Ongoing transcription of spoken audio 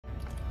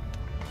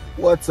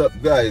What's up,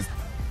 guys?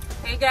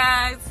 Hey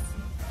guys,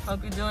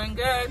 hope you're doing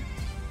good.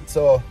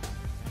 So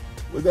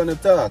we're gonna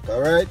talk, all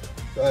right?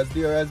 Because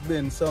there has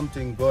been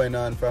something going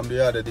on from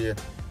the other day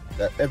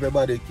that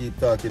everybody keep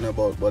talking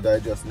about, but I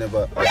just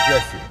never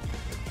address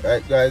it,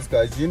 right, guys?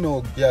 Because you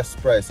know gas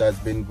price has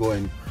been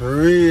going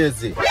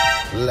crazy,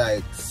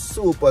 like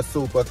super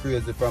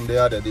crazy from the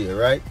other day,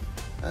 right?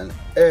 And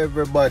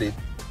everybody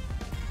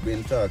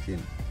been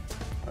talking,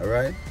 all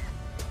right?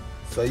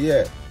 So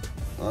yeah,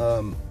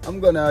 I'm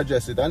gonna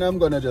address it, and I'm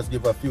gonna just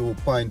give a few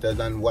pointers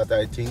on what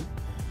I think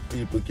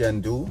people can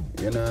do,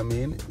 you know what I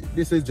mean?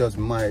 This is just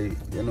my,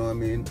 you know what I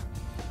mean,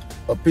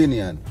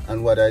 opinion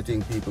on what I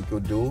think people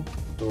could do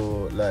to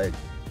like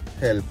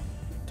help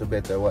to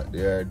better what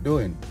they are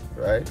doing,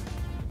 right?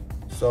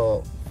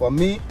 So for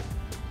me,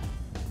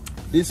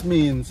 this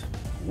means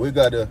we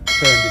gotta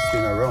turn this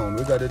thing around.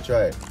 We gotta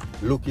try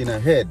looking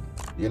ahead,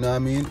 you know what I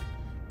mean?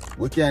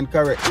 We can't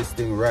correct this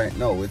thing right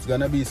now. It's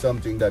gonna be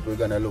something that we're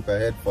gonna look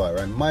ahead for.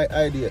 And my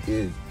idea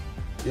is,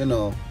 you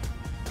know,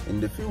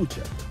 in the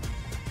future,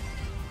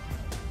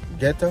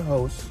 get a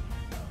house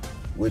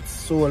with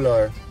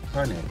solar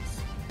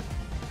panels,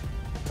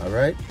 all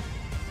right?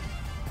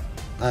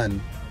 And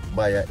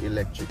buy an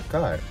electric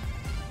car,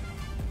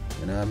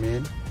 you know what I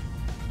mean?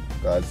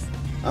 Because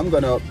I'm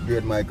gonna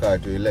upgrade my car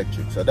to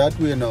electric. So that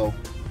way now,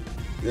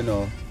 you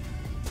know,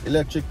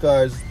 electric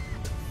cars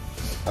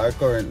are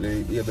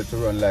currently able to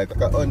run like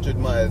 100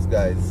 miles,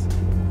 guys,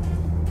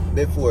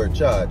 before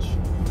charge.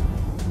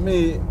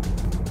 Me,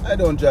 I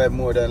don't drive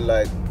more than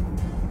like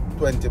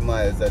 20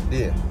 miles a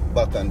day,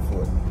 back and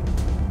forth.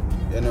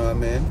 You know what I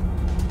mean?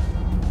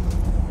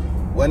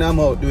 When I'm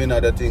out doing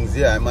other things,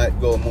 yeah, I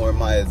might go more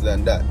miles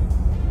than that.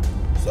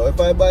 So if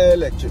I buy an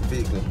electric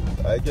vehicle,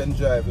 I can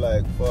drive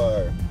like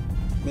for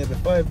maybe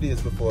 5 days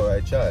before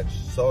I charge.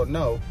 So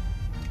now,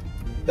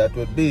 that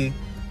would be,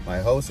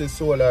 my house is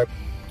solar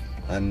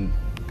and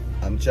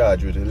I'm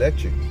charged with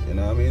electric, you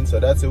know what I mean? So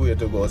that's the way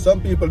to go.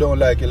 Some people don't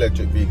like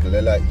electric vehicle, they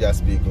like gas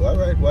vehicle. All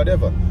right,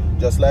 whatever.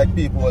 Just like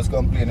people was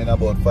complaining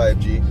about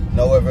 5G.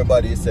 Now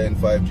everybody is saying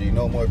 5G.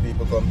 No more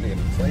people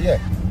complaining. So yeah,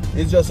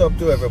 it's just up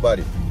to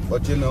everybody.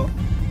 But you know,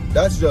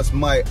 that's just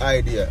my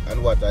idea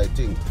and what I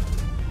think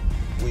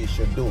we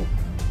should do,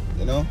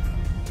 you know?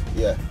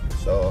 Yeah,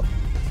 so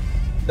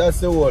that's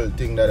the whole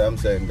thing that I'm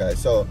saying, guys.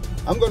 So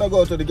I'm gonna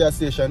go to the gas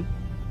station,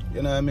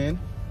 you know what I mean?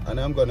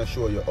 And I'm gonna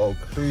show you how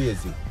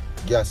crazy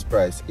gas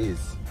price is,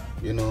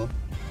 you know?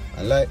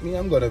 And like me,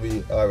 I'm gonna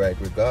be all right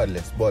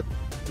regardless. But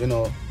you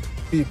know,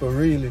 people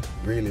really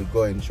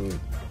going through it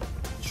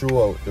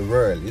throughout the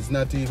world. It's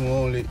not even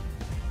only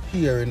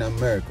here in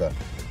America,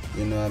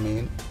 you know what I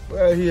mean?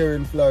 We're here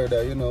in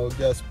Florida, you know,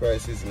 gas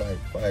price is like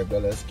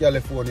 $5.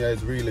 California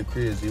is really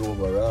crazy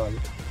overall,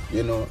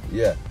 you know,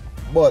 yeah.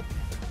 But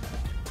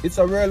it's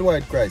a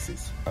worldwide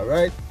crisis, all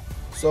right?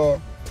 So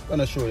I'm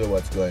gonna show you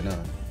what's going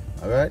on,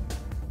 all right?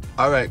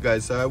 All right,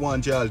 guys, so I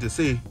want y'all to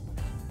see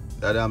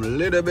that I'm a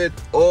little bit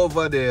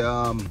over the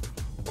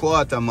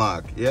quarter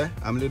mark, yeah?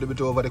 I'm a little bit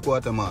over the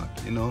quarter mark,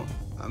 you know?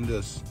 I'm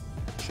just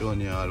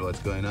showing you all what's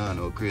going on,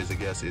 how crazy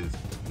gas is,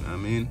 you know what I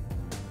mean?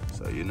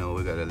 So, you know,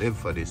 we gotta live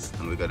for this,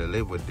 and we gotta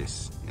live with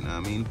this, you know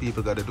what I mean?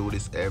 People gotta do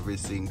this every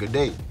single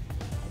day,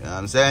 you know what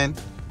I'm saying?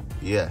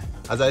 Yeah,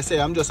 as I say,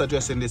 I'm just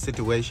addressing this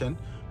situation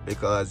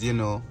because, you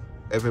know,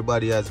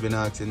 everybody has been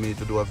asking me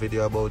to do a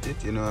video about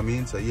it, you know what I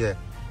mean? So, yeah,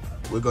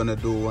 we're gonna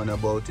do one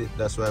about it.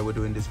 That's why we're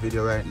doing this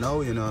video right now,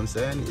 you know what I'm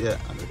saying? Yeah,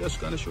 and we're just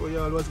gonna show you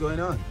all what's going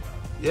on.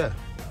 Yeah.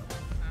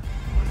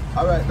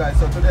 Alright guys,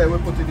 so today we're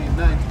putting in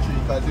 93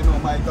 because you know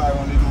my car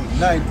only do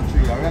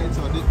 93, alright?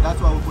 So that's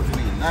why we're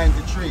putting in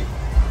 93.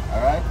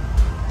 Alright?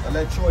 So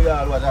let's show you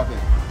all what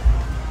happened.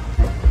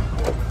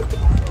 So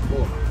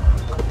boom.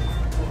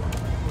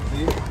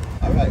 See?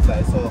 Alright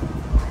guys, so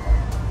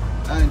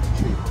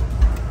 93.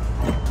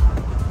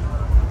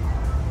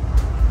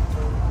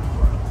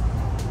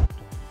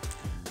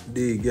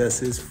 The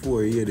gas is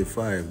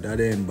 $4.85. That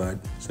ain't bad.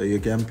 So you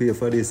can pay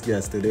for this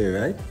gas today,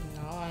 right?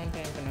 No, I ain't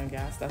paying for no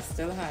gas. That's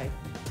still high.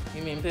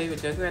 You mean pay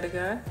with your credit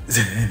card?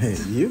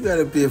 You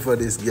gotta pay for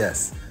this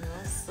gas.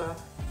 No, sir.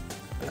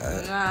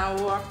 It's not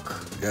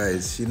work.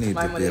 Guys, she need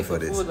to pay for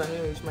this. Food when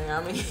you reach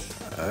Miami.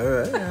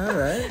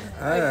 Alright.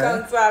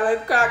 Come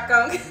salad, crack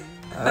and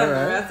the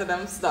rest of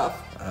them stuff.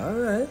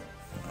 Alright.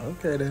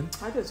 Okay then.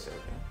 I just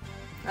joking.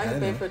 I can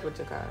pay for it with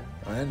your card.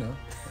 I know.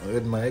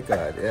 With my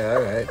card. Yeah,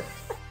 alright.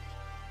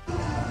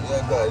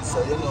 Yeah guys,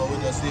 so you know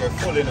we're just here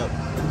pulling up. You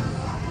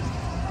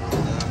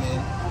know what I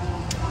mean?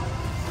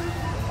 Let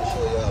me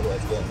show you all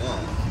what's going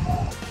on.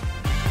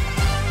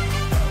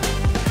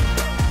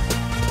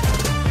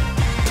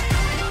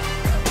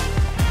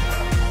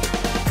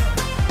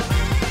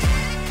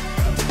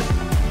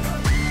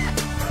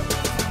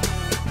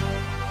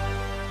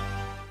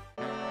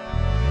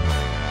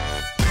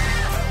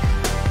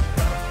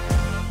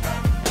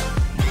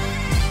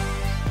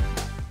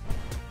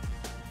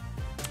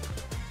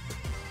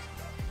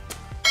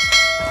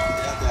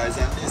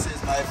 And this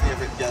is my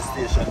favorite gas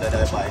station that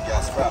I buy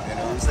gas from, you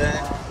know what I'm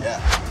saying? Yeah.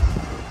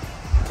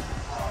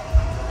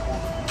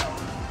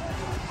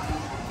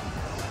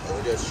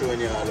 We're just showing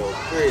you all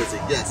how crazy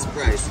gas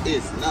price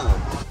is now.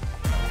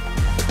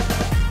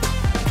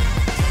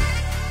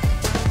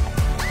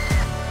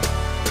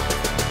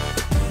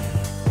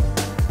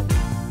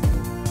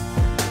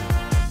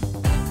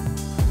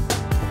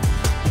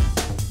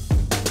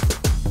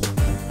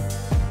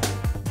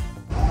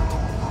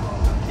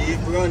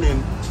 Keep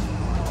running.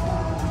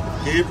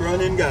 Keep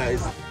running,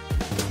 guys.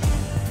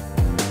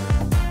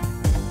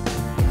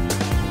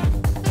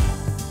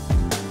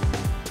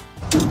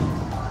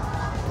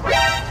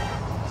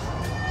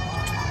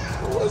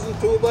 It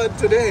wasn't too bad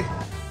today.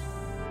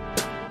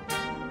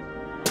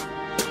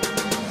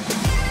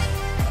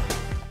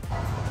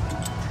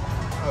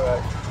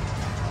 Alright.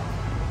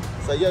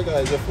 So yeah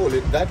guys, you're full.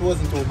 That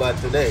wasn't too bad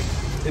today.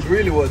 It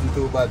really wasn't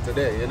too bad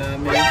today, you know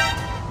what I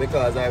mean?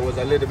 Because I was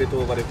a little bit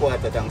over the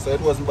quarter tank, so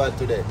it wasn't bad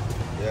today.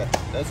 Yeah,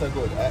 that's a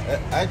good.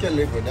 I can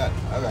live with that.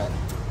 Alright.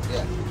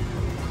 Yeah.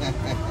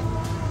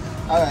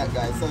 Alright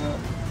guys, so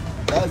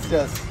that's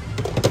just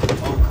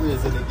how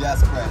crazy the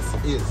gas price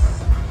is.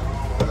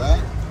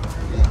 Alright?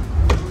 Yeah.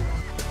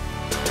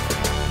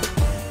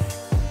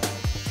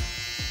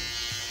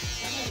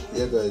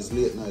 Yeah guys,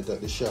 late night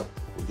at the shop.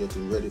 We're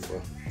getting ready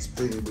for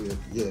spring break.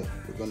 Yeah,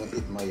 we're gonna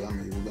hit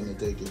Miami. We're gonna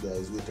take you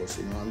guys with us,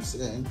 you know what I'm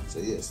saying? So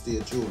yeah, stay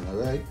tuned,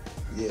 alright?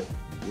 Yeah.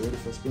 You ready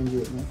for spring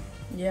break, man?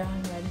 Yeah,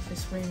 I'm ready for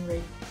spring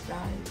break,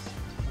 guys.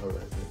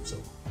 Alright, so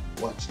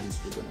watch this.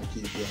 We're gonna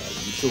keep you all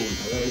in tune,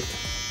 alright?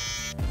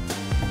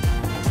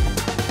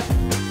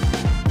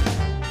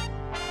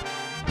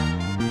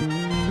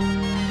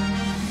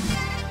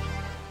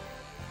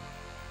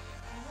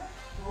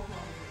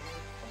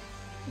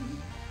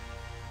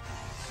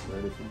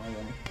 Ready for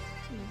Miami?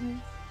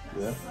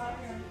 Yeah?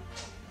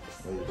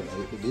 Are you gonna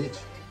hit the beach?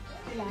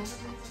 Yeah.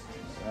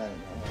 Alright.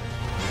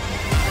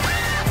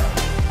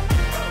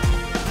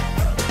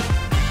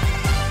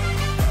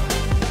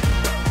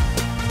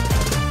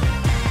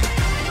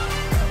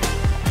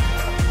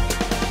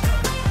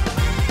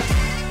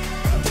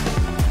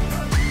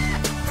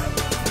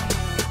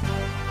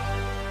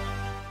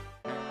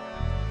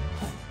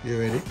 You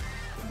ready?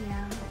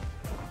 Yeah.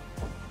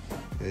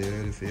 Are you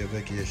ready for your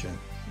vacation?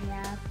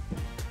 Yeah.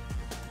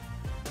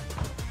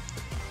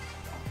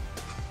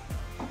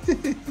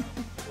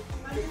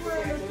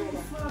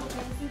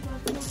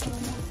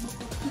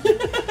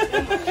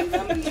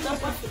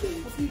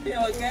 You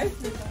okay?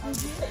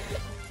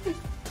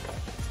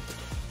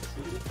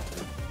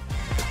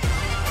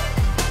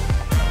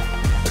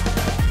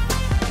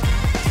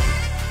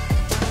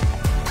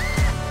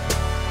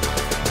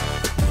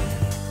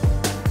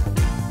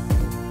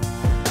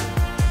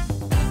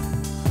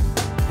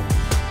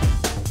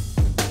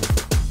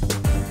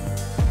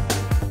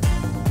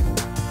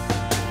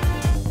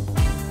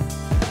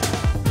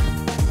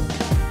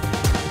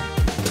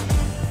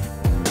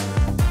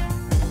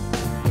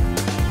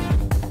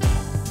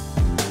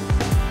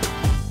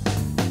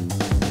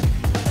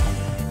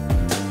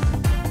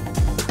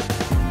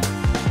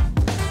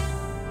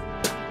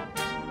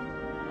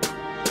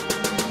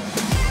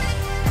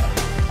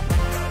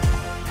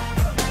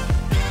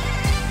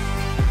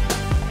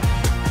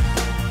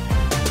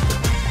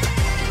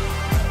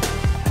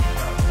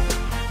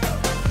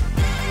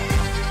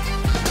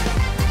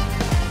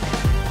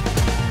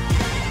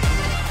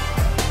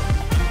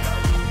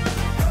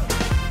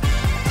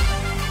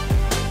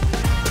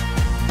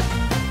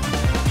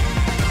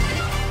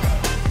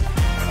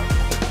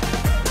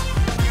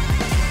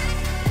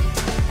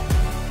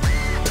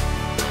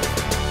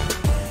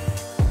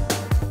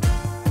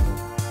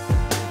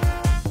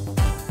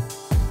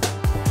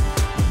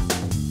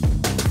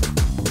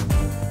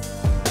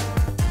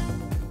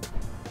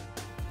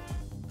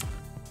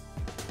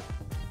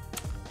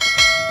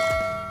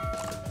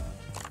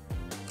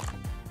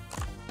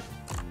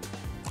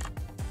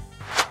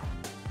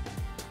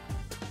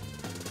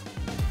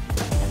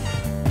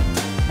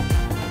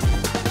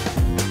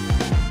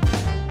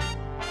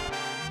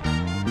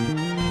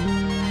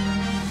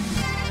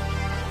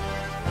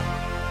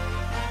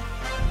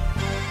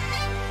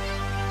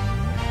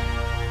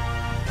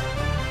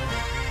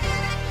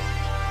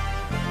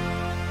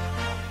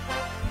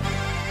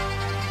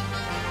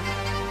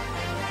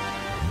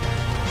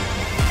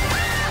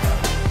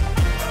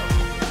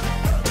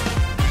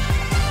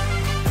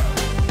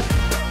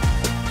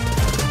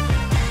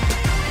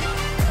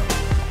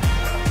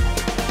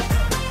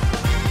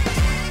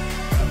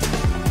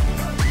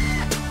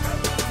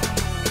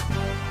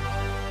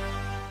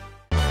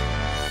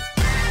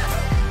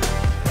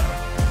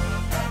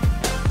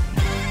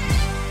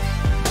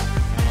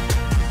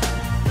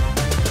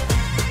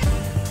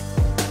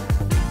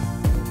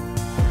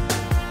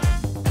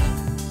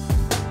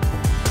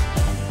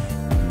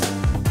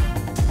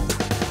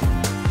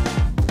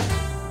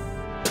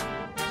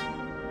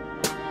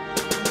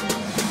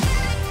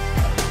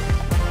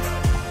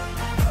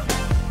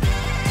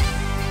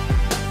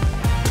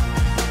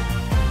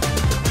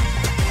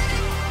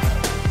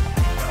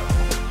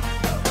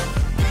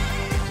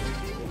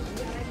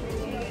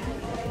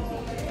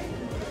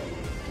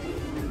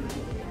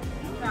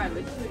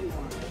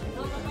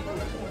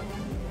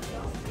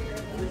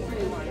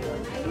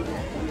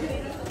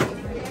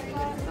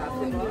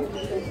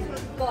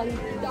 So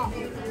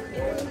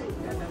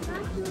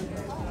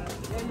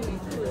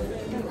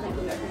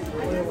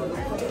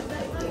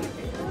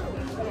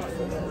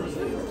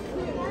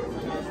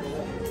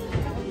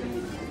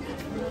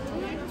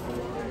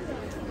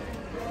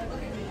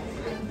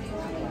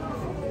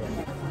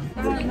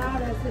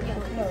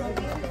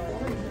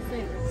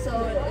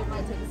it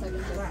might take a second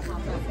to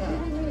pop back up.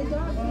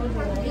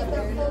 Yep,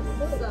 there it is.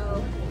 So.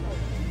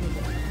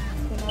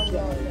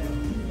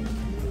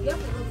 Yep,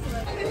 it looks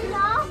like.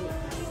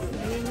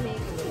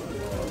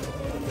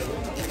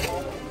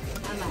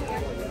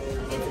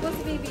 It's supposed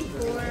to be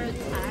before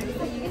tax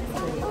that you get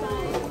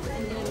 75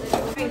 and then